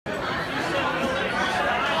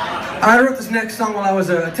I wrote this next song while I was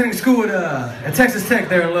attending school at Texas Tech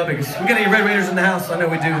there in Lubbock. We got any Red Raiders in the house? I know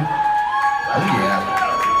we do. Oh yeah.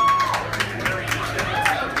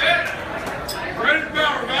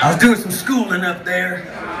 I was doing some schooling up there,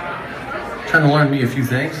 trying to learn me a few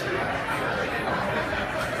things.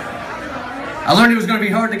 I learned it was going to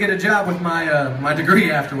be hard to get a job with my degree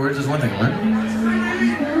afterwards. Is one thing I learned.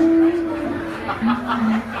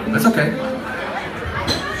 That's okay.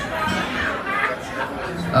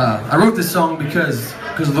 I wrote this song because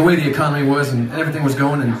of the way the economy was and everything was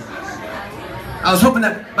going, and I was hoping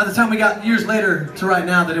that by the time we got years later to right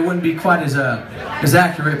now that it wouldn't be quite as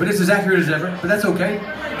accurate, but it's as accurate as ever. But that's okay,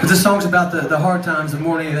 because this song's about the hard times, and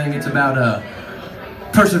more than anything, it's about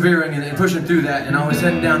persevering and pushing through that, and always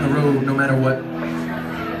heading down the road no matter what,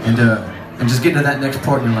 and just getting to that next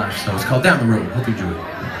part in your life. So it's called Down the Road. Hope you enjoy it.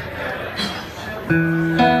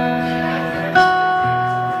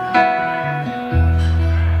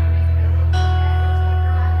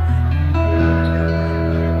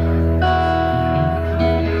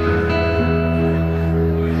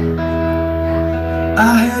 I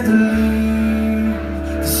had to leave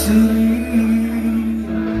the city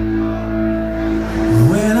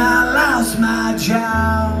when I lost my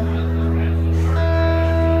job.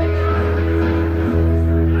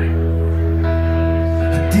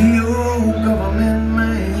 The old government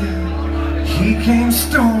man, he came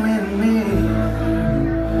storming me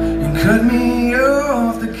and cut me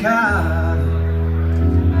off the car.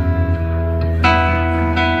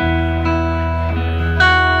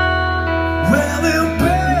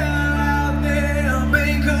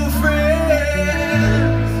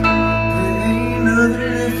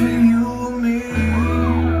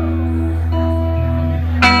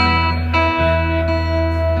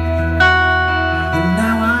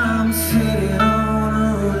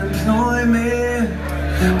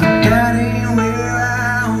 That ain't where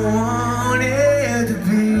I wanted to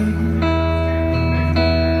be.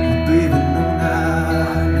 Baby, no,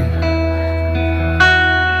 not me.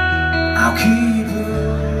 I'll keep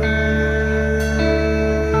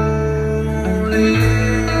rolling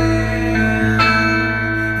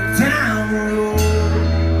down the road.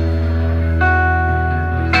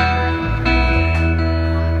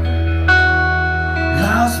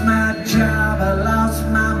 Lost my job, I lost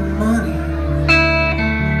my money.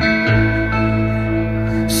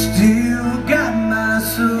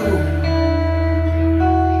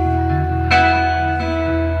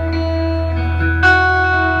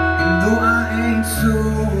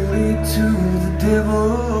 To the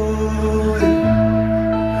devil,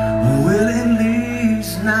 well, at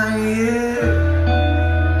least not yet.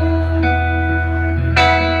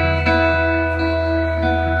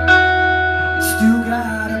 Still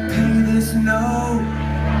gotta pay this note,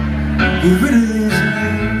 get rid of this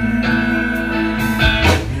name,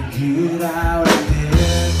 and get out of there.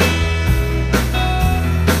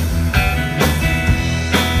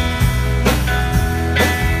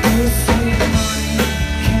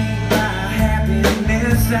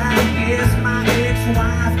 I guess my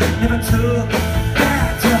ex-wife never took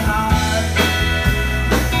that to heart.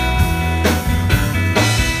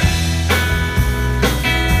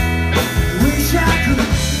 Wish I could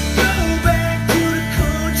go back to the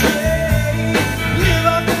country, live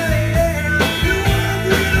up there, do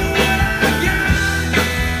with what I got.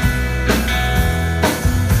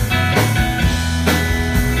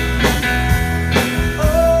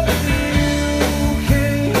 Oh, you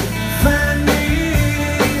can't find me.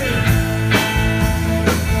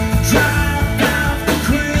 Drive down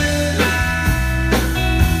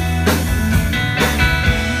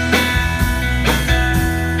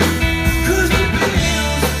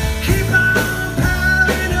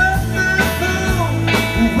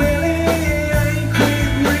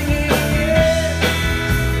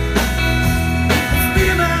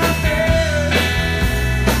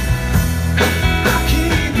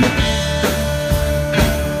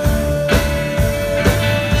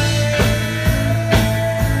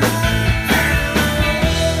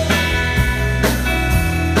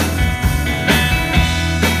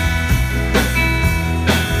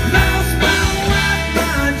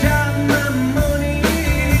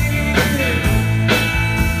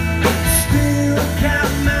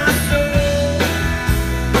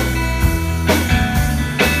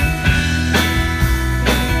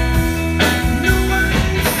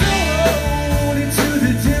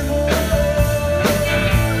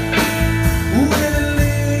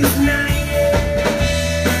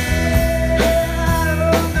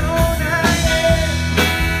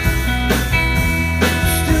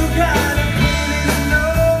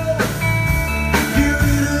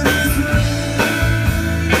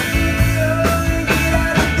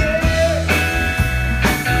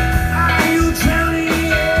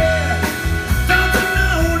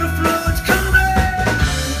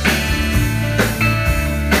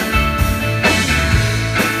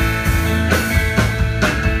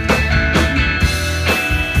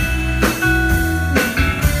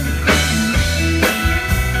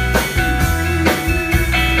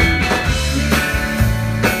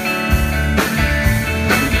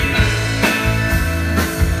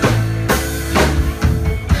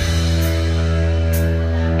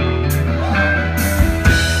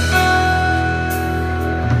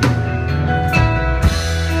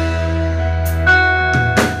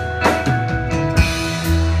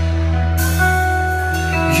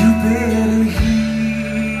You better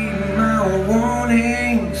heed my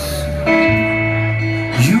warnings.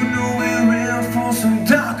 You know we're in for some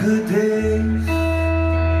darker days.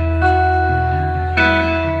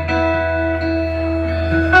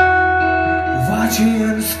 Watching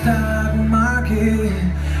the stock market,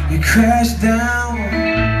 it crashed down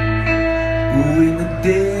when the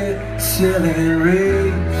debt ceiling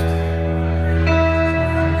raised.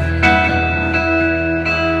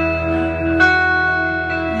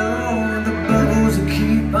 No, the bubbles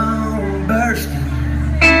keep on bursting.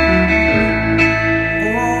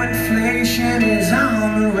 Oh, inflation is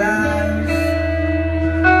on the rise.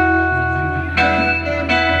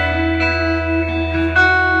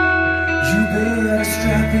 You better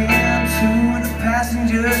strap into the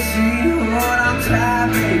passenger seat. Hold on tight,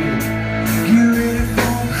 baby. Get ready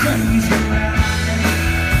for a crazy ride.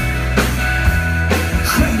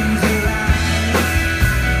 Crazy ride.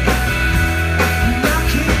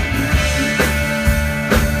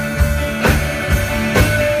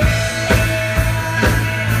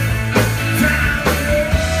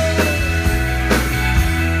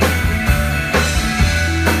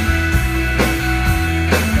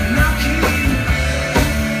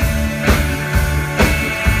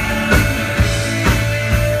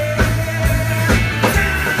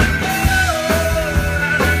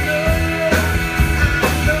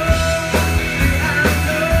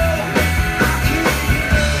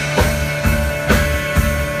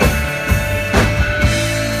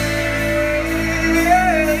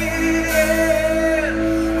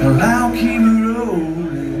 Well, I'll keep it rolling.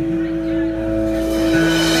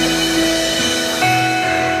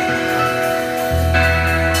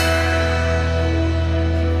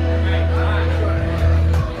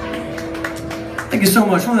 Thank you so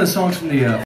much. One of the songs from the